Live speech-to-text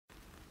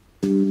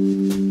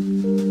Configuring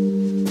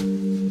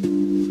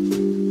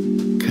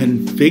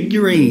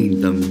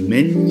the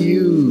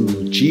Minew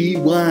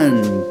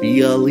G1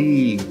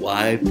 BLE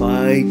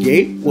Wi-Fi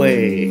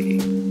gateway.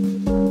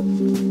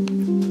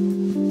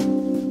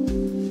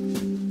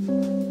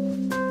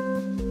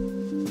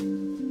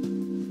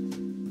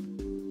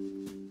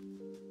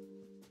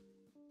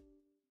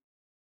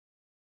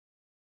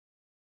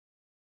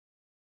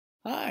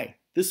 Hi,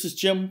 this is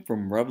Jim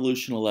from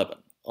Revolution 11.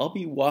 I'll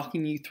be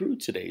walking you through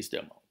today's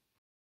demo.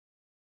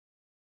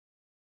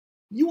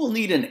 You will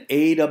need an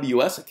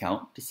AWS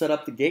account to set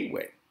up the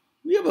gateway.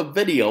 We have a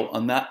video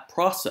on that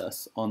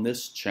process on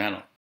this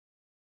channel.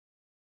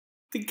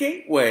 The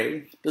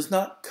gateway does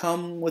not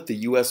come with a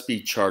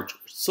USB charger,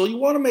 so you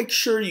want to make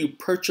sure you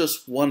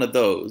purchase one of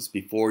those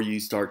before you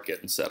start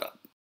getting set up.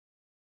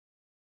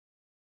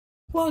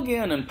 Plug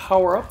in and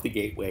power up the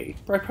gateway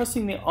by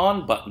pressing the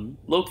on button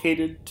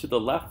located to the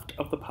left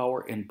of the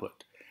power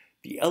input.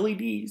 The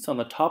LEDs on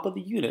the top of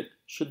the unit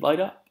should light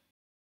up.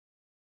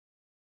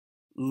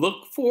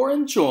 Look for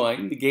and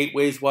join the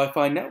gateway's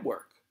Wi-Fi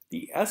network.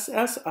 The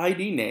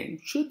SSID name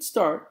should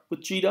start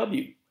with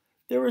GW.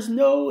 There is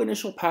no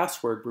initial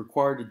password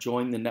required to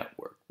join the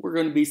network. We're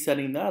going to be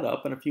setting that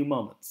up in a few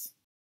moments.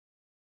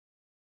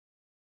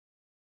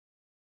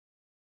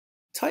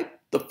 Type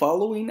the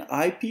following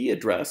IP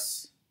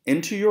address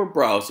into your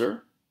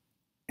browser,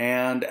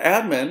 and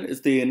admin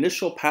is the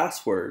initial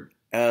password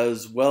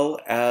as well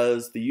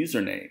as the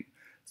username.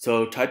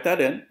 So type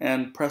that in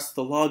and press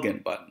the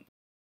login button.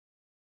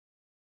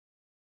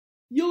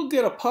 You'll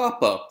get a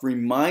pop-up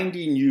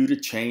reminding you to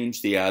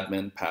change the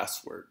admin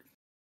password.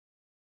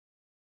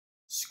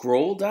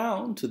 Scroll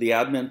down to the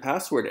admin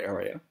password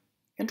area,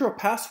 enter a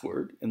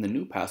password in the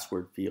new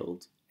password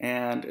field,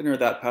 and enter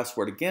that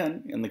password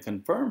again in the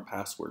confirm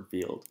password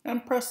field,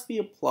 and press the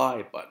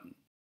apply button.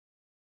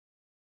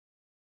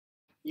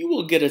 You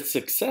will get a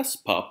success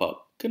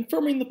pop-up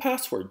confirming the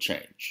password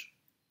change.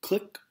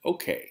 Click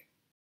OK.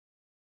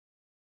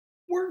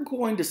 We're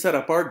going to set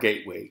up our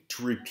gateway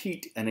to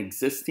repeat an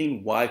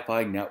existing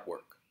Wi-Fi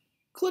network.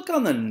 Click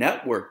on the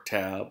Network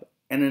tab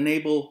and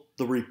enable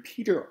the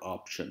repeater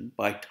option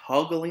by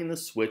toggling the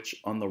switch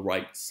on the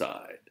right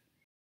side.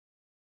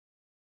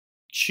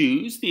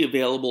 Choose the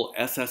available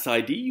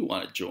SSID you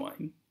want to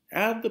join,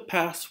 add the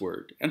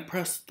password, and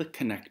press the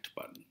Connect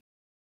button.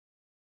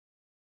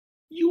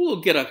 You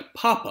will get a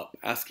pop-up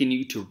asking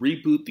you to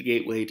reboot the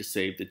gateway to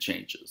save the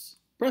changes.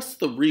 Press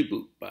the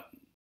Reboot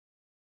button.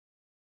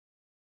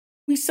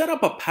 We set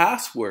up a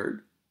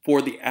password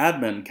for the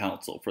admin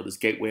console for this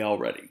gateway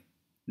already.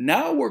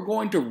 Now we're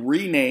going to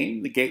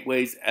rename the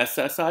gateway's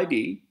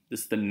SSID,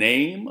 this is the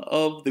name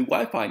of the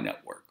Wi-Fi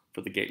network for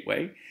the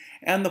gateway,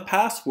 and the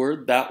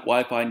password that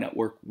Wi-Fi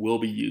network will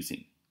be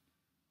using.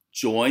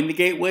 Join the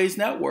gateway's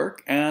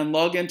network and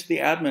log into the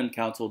admin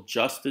console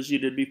just as you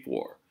did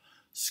before.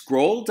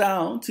 Scroll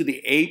down to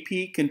the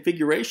AP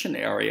configuration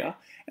area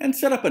and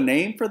set up a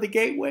name for the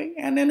gateway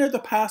and enter the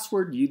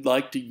password you'd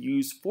like to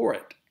use for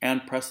it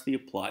and press the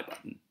apply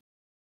button.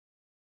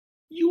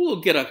 You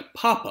will get a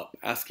pop-up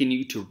asking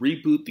you to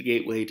reboot the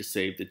gateway to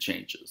save the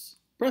changes.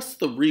 Press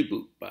the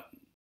reboot button.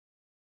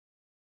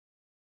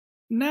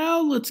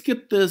 Now let's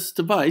get this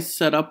device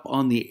set up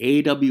on the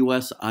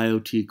AWS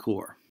IoT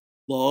Core.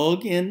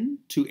 Log in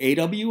to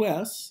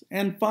AWS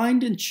and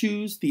find and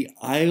choose the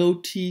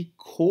IoT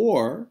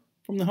Core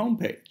from the home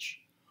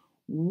page.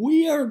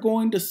 We are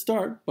going to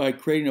start by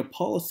creating a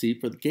policy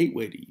for the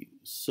gateway to use.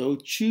 So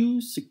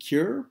choose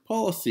Secure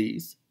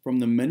Policies from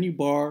the menu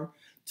bar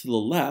to the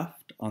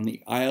left on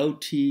the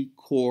IoT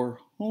Core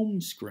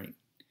home screen.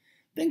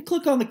 Then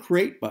click on the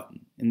Create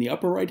button in the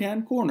upper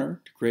right-hand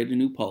corner to create a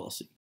new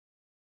policy.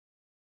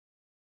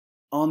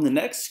 On the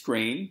next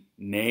screen,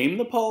 name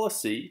the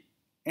policy,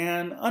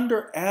 and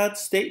under Add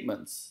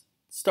Statements,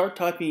 start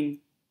typing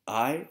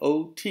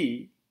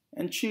IoT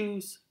and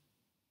choose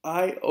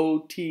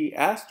IoT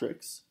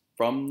asterisk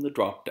from the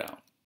drop-down.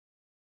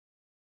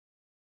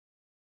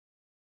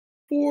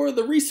 For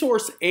the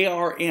resource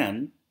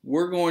ARN,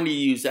 we're going to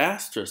use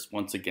asterisk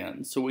once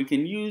again so we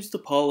can use the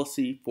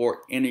policy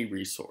for any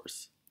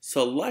resource.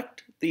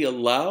 Select the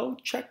Allow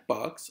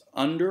checkbox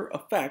under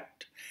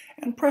Effect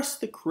and press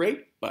the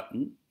Create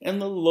button in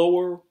the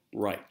lower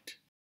right.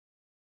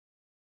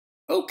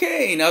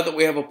 Okay, now that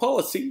we have a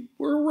policy,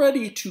 we're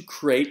ready to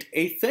create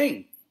a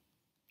thing.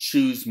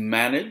 Choose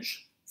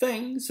Manage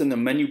Things in the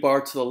menu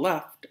bar to the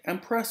left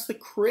and press the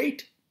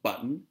Create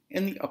button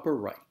in the upper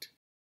right.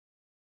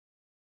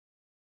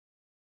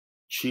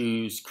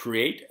 Choose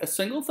Create a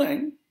Single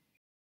Thing.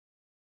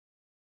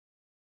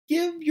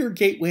 Give your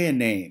gateway a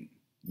name.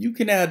 You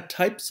can add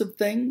types of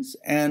things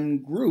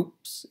and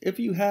groups if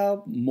you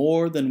have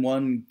more than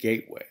one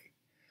gateway.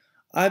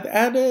 I've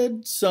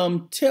added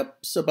some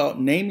tips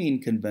about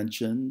naming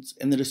conventions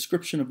in the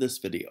description of this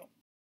video.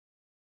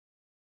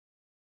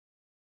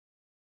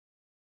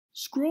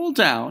 Scroll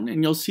down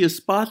and you'll see a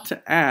spot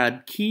to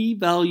add key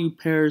value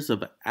pairs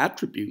of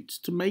attributes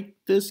to make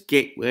this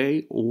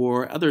gateway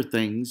or other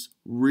things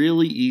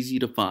really easy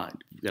to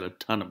find. You've got a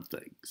ton of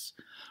things.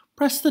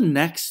 press the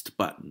Next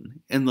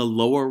button in the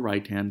lower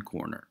right-hand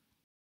corner.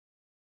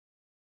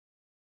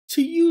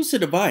 To use a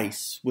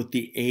device with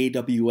the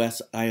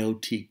AWS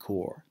IoT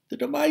Core, the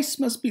device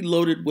must be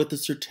loaded with a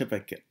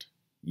certificate.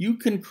 You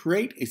can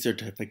create a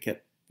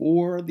certificate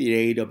for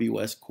the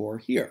AWS Core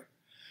here.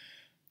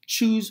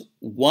 Choose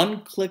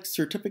one-click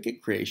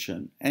certificate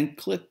creation and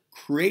click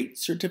Create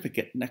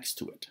Certificate next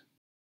to it.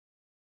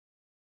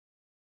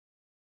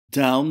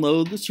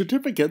 Download the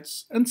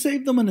certificates and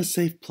save them in a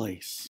safe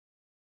place.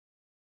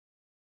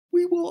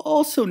 We will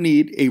also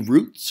need a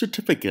root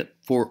certificate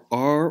for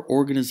our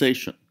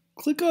organization.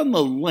 Click on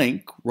the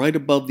link right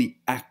above the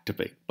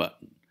Activate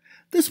button.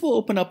 This will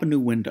open up a new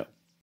window.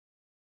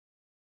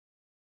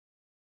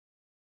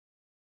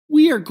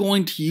 We are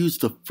going to use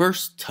the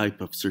first type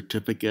of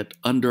certificate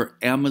under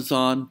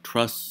Amazon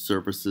Trust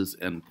Services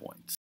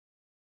endpoints.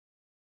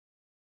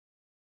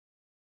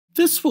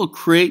 This will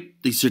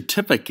create the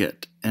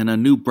certificate in a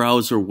new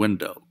browser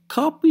window.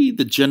 Copy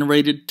the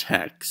generated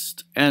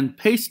text and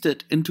paste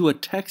it into a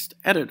text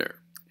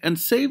editor and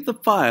save the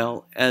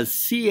file as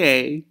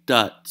ca.crt.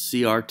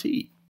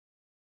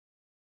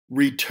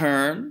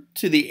 Return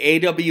to the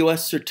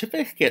AWS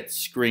certificate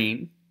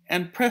screen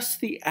and press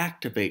the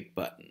Activate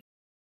button.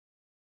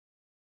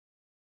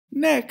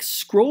 Next,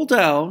 scroll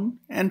down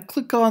and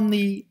click on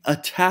the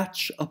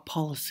Attach a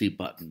Policy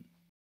button.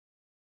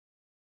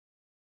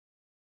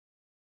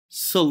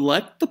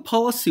 Select the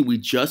policy we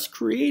just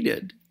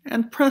created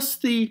and press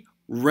the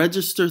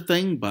Register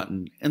Thing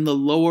button in the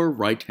lower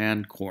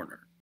right-hand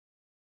corner.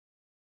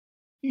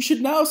 You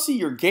should now see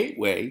your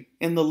gateway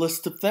in the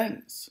list of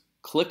things.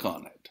 Click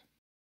on it.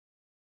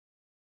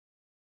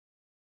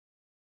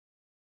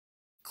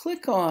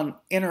 Click on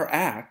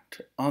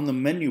Interact on the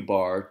menu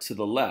bar to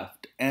the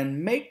left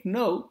and make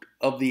note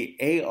of the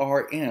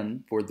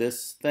ARN for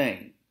this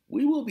thing.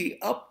 We will be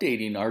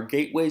updating our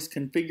gateway's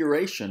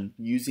configuration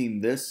using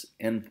this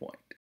endpoint.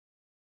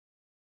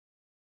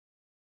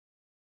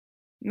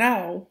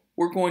 Now,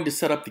 we're going to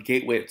set up the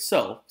gateway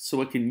itself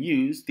so it can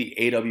use the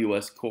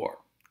AWS Core.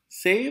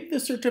 Save the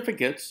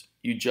certificates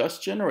you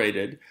just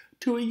generated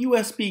to a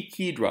USB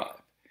key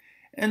drive.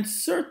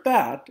 Insert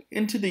that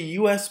into the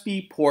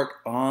USB port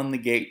on the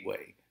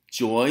gateway.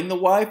 Join the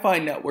Wi-Fi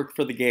network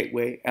for the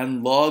gateway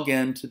and log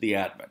in to the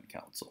Admin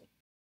Console.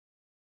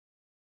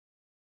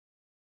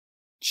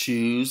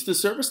 Choose the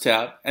Service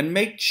tab and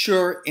make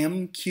sure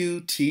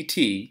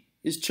MQTT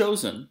is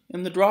chosen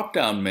in the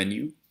drop-down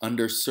menu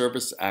under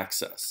Service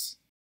Access.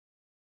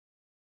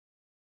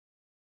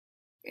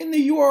 In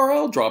the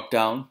URL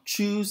drop-down,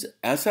 choose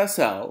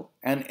SSL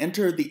and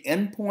enter the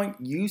endpoint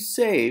you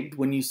saved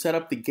when you set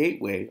up the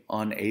gateway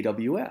on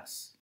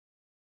AWS.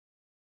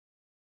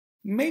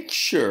 Make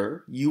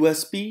sure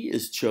USB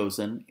is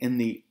chosen in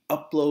the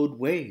Upload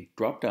Way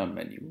drop-down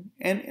menu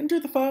and enter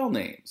the file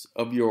names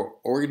of your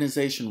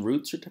organization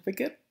root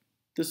certificate,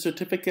 the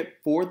certificate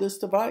for this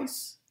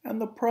device,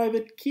 and the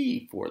private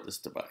key for this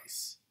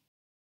device.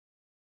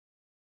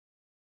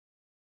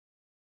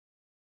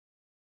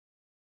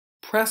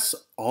 Press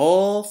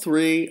all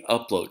three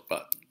upload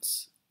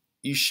buttons.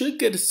 You should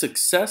get a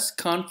success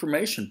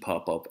confirmation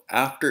pop-up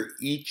after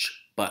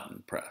each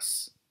button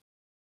press.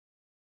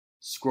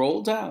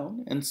 Scroll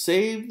down and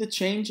save the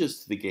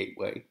changes to the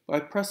gateway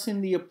by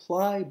pressing the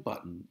Apply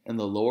button in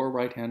the lower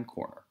right-hand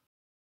corner.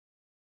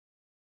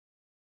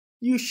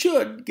 You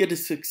should get a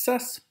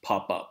success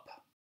pop-up.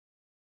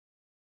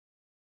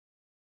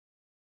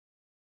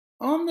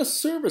 On the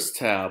Service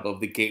tab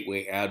of the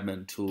Gateway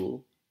Admin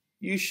tool,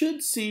 you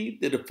should see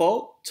the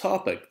default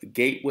topic the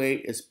gateway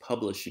is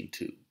publishing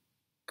to.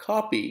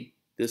 Copy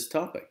this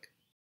topic.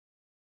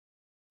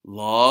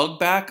 Log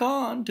back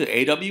on to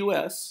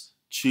AWS,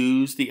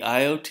 choose the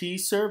IoT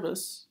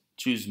service,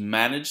 choose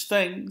Manage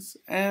Things,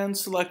 and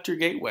select your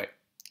gateway.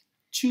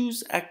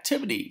 Choose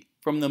Activity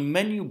from the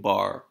menu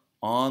bar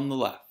on the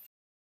left.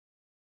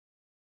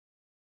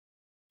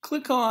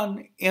 Click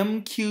on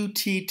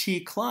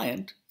MQTT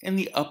Client in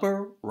the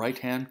upper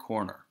right-hand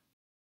corner.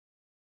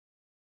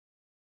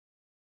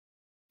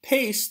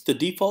 Paste the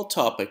default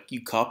topic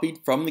you copied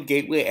from the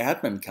Gateway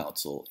Admin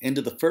Console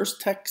into the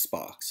first text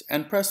box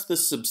and press the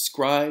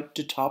Subscribe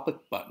to Topic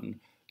button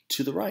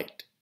to the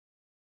right.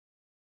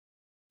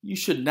 You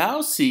should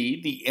now see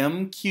the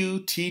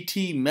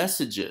MQTT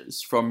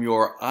messages from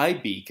your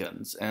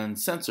iBeacons and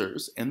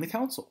sensors in the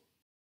console.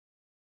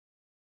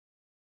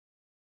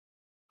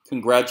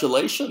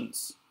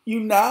 Congratulations! You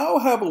now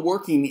have a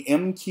working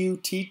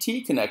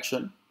MQTT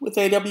connection with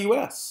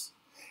AWS.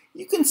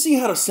 You can see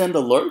how to send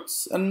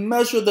alerts and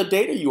measure the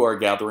data you are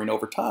gathering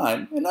over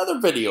time in other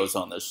videos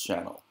on this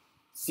channel.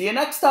 See you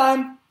next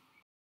time!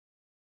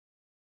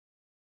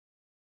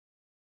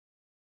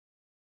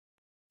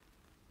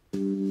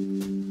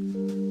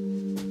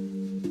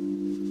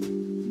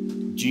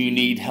 Do you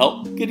need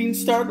help getting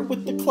started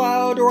with the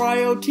cloud or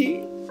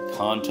IoT?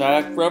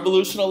 Contact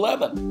Revolution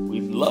 11.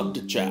 We'd love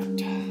to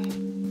chat.